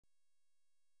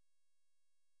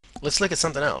let's look at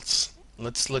something else.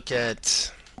 Let's look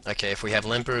at, okay, if we have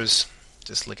limpers,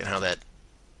 just look at how that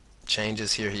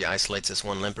changes here. He isolates this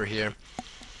one limper here,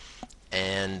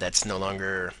 and that's no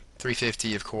longer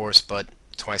 350, of course, but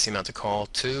twice the amount to call.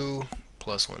 2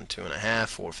 plus 1, 2.5,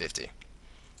 450.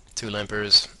 Two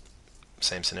limpers,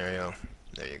 same scenario.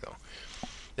 There you go.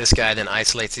 This guy then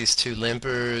isolates these two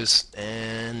limpers,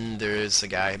 and there's a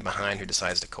guy behind who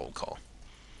decides to cold call.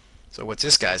 So what's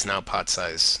this guy's now pot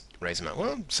size raise amount?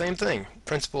 Well, same thing.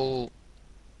 Principal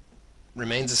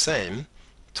remains the same.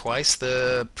 Twice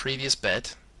the previous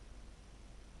bet,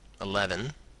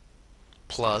 11,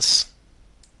 plus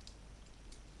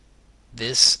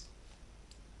this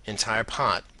entire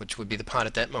pot, which would be the pot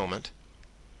at that moment,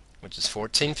 which is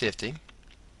 1450,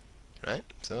 right?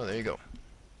 So there you go.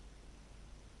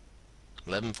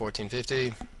 11,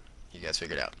 1450, you guys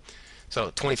figured it out.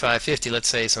 So 2550, let's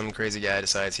say some crazy guy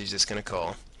decides he's just going to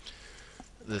call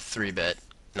the 3-bet,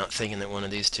 not thinking that one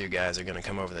of these two guys are going to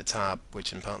come over the top,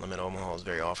 which in pot limit Omaha is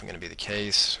very often going to be the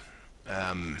case.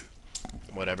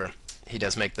 Whatever. He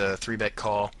does make the 3-bet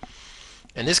call.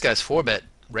 And this guy's 4-bet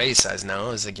raise size now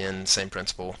is, again, same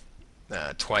principle.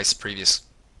 Twice previous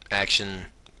action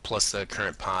plus the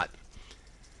current pot,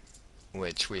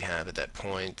 which we have at that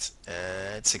point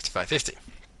at 6550.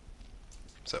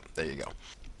 So there you go.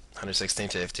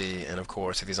 116.50, and of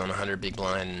course if he's on 100 big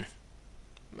blind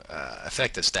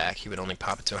effective stack, he would only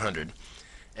pop it to 100.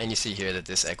 And you see here that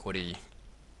this equity,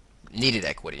 needed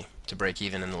equity to break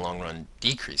even in the long run,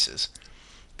 decreases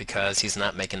because he's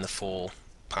not making the full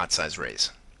pot size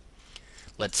raise.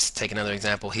 Let's take another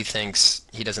example. He thinks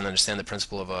he doesn't understand the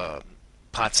principle of a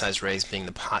pot size raise being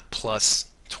the pot plus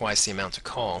twice the amount to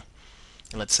call.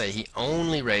 And let's say he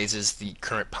only raises the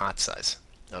current pot size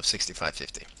of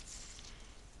 65.50.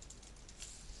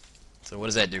 So what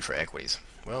does that do for equities?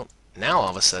 Well, now all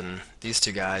of a sudden these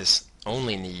two guys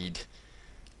only need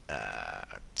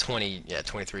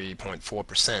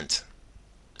 23.4%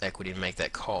 equity to make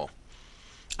that call,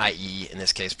 i.e. in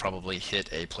this case probably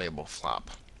hit a playable flop.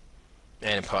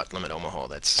 And in pot limit Omaha,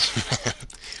 that's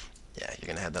yeah, you're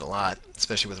gonna have that a lot,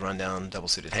 especially with rundown double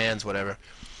suited hands, whatever.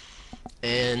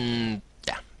 And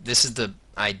yeah, this is the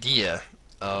idea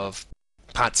of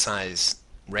pot size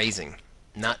raising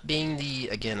not being the,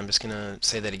 again, I'm just gonna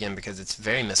say that again because it's a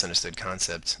very misunderstood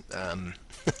concept.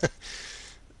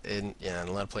 In a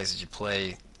lot of places you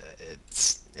play,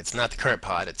 it's not the current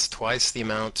pot. It's twice the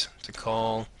amount to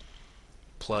call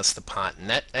plus the pot. And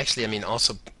that actually, I mean,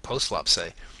 also post flop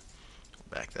say.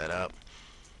 Back that up.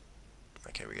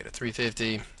 Okay, we get a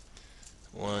 350.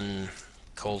 One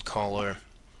cold caller.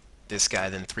 This guy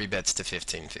then 3-bets to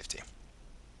 1550.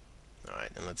 All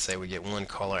right, and let's say we get one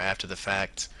caller after the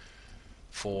fact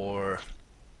for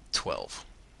 12.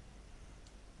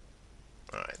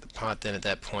 Alright, the pot then at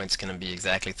that point is going to be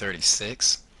exactly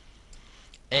 36.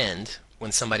 And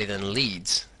when somebody then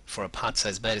leads for a pot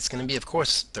size bet, it's going to be, of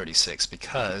course, 36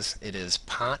 because it is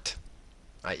pot,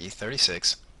 i.e.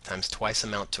 36, times twice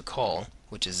amount to call,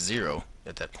 which is 0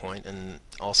 at that point, and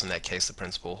also in that case the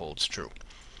principle holds true.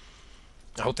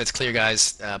 I hope that's clear,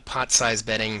 guys. Pot size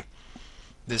betting,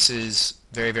 this is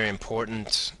very, very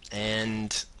important,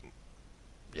 and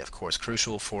yeah, of course,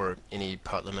 crucial for any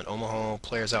pot limit Omaha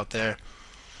players out there.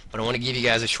 But I want to give you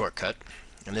guys a shortcut,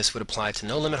 and this would apply to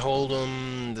no limit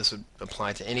hold'em. This would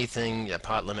apply to anything, yeah,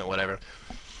 pot limit, whatever,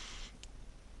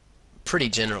 pretty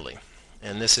generally.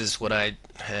 And this is what I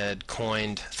had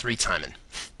coined 3-timing.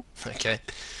 Okay,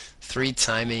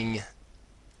 3-timing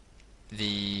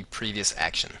the previous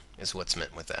action is what's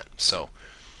meant with that. So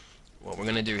what we're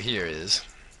going to do here is,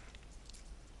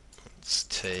 let's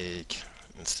take,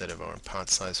 instead of our pot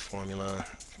size formula,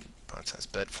 pot size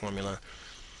bet formula,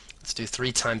 let's do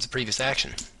 3 times the previous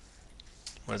action.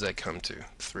 What does that come to?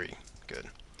 3. Good.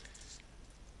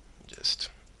 Just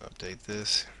update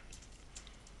this.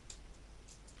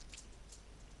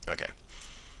 Okay.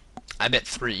 I bet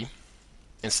 3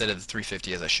 instead of the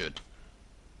 350 as I should.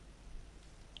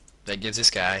 That gives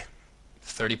this guy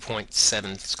 30.7,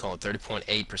 let's call it 30.8%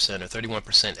 or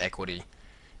 31% equity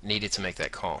needed to make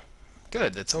that call.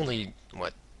 Good. That's only,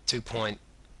 what,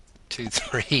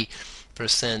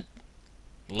 2.23%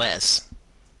 less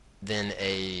than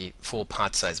a full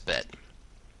pot size bet,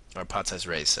 or pot size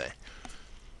raise, say.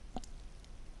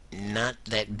 Not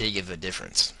that big of a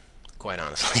difference, quite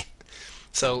honestly.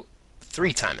 So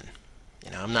 3-timing.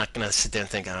 I'm not gonna sit there and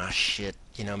think, oh shit,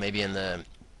 maybe in the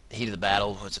heat of the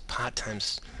battle, what's it, pot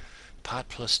times pot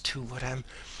plus 2, what am?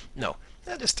 No,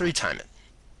 just 3-time it.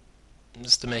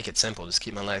 Just to make it simple, just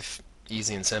keep my life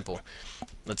easy and simple.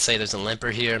 Let's say there's a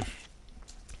limper here.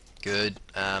 Good.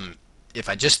 If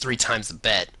I just 3 times the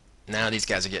bet, Now these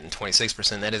guys are getting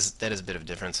 26%. That is a bit of a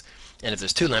difference. And if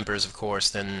there's two limpers, of course,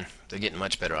 then they're getting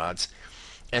much better odds.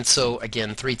 And so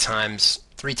again, three time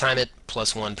it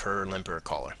plus one per limper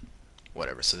caller,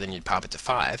 whatever. So then you'd pop it to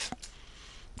 5,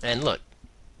 and look,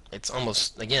 it's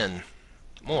almost again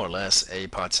more or less a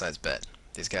pot size bet.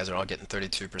 These guys are all getting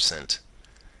 32%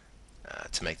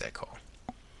 to make that call.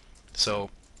 So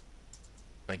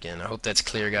again, I hope that's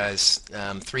clear, guys.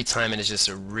 Three timing is just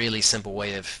a really simple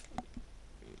way of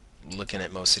looking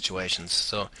at most situations.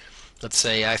 So let's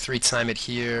say I three time it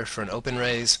here for an open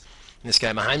raise. And this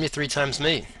guy behind me three times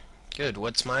me. Good.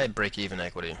 What's my break-even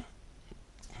equity?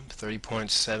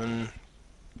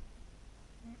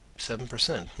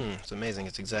 30.77%. It's amazing.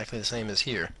 It's exactly the same as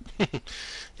here.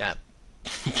 Yeah,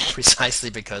 precisely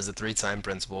because the three-time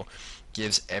principle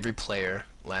gives every player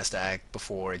last act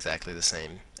before exactly the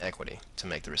same equity to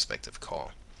make the respective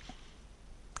call.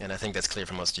 And I think that's clear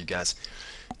for most of you guys.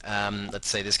 Let's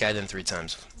say this guy then three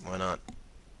times. Why not?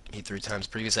 He three times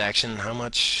previous action. How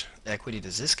much equity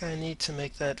does this guy need to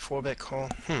make that 4-bet call?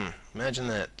 Imagine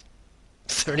that.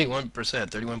 31%,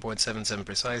 31.77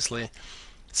 precisely.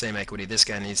 Same equity this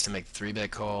guy needs to make the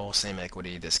 3-bet call. Same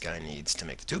equity this guy needs to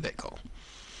make the 2-bet call.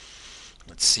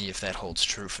 Let's see if that holds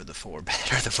true for the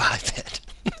 4-bet or the 5-bet.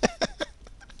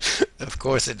 Of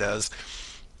course it does,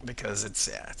 because it's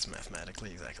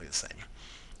mathematically exactly the same.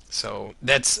 So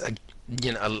that's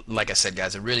like I said,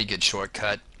 guys, a really good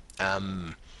shortcut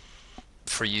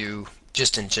for you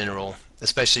just in general,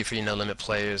 especially for no limit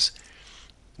players.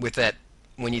 With that,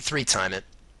 when you three time it,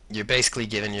 you're basically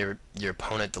giving your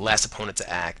opponent, the last opponent to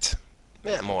act,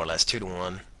 more or less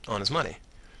 2-to-1 on his money.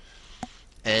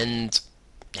 And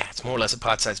yeah, it's more or less a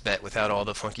pot size bet without all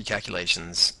the funky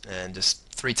calculations, and just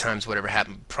three times whatever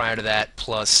happened prior to that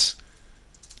plus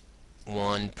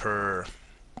one per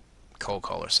cold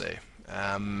caller, say.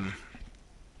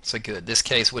 So good. This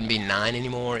case wouldn't be 9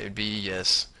 anymore. It would be,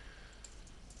 yes,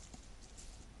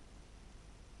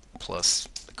 plus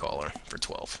the caller for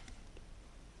 12.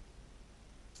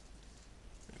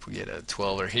 If we get a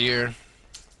 12er here,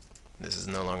 this is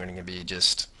no longer going to be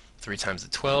just 3 times the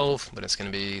 12, but it's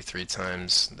going to be 3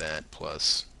 times that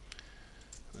plus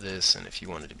this, and if you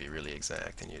wanted to be really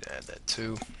exact, then you'd add that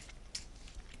 2.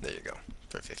 There you go,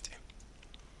 for 50.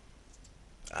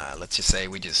 Let's just say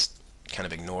we just kind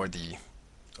of ignored the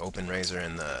open raiser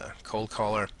and the cold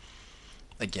caller.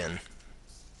 Again,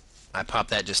 I pop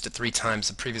that just to 3 times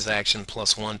the previous action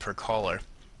plus 1 per caller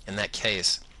in that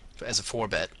case as a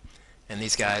 4-bet, and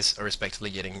these guys are respectively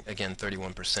getting, again,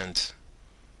 31%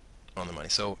 on the money.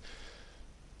 So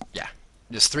yeah,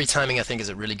 just three timing I think is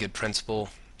a really good principle.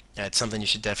 It's something you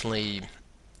should definitely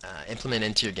implement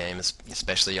into your game,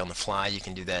 especially on the fly. You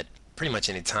can do that pretty much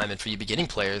any time, and for you beginning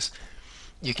players,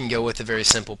 you can go with a very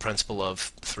simple principle of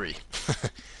 3.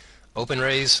 Open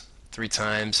raise 3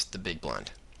 times the big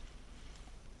blind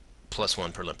plus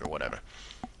 1 per limp or whatever.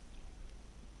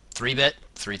 3-bet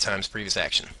 3 times previous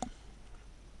action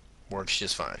works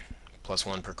just fine, plus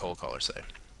 1 per cold caller, say.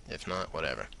 If not,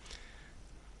 whatever.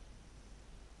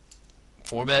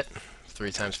 4-bet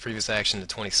 3 times previous action to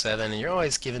 27, and you're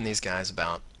always giving these guys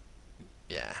about,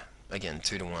 again,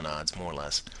 2-to-1 odds more or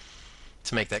less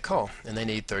to make that call, and they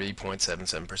need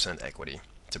 30.77% equity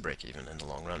to break even in the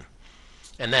long run.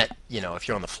 And that, if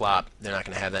you're on the flop, they're not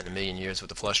going to have that in a million years with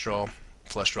the flush draw.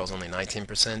 Flush draw is only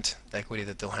 19% equity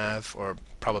that they'll have, or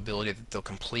probability that they'll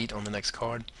complete on the next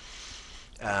card.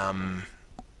 Yeah,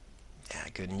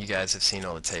 good. And you guys have seen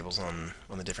all the tables on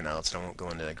the different outlets, and I won't go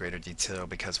into greater detail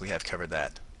because we have covered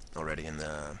that already in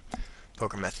the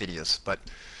poker math videos. But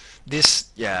this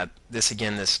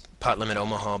pot limit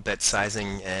Omaha bet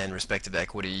sizing and respective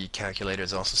equity calculator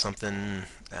is also something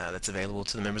that's available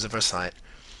to the members of our site,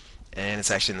 and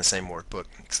it's actually in the same workbook,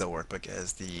 Excel workbook,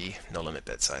 as the no limit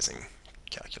bet sizing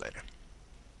calculator.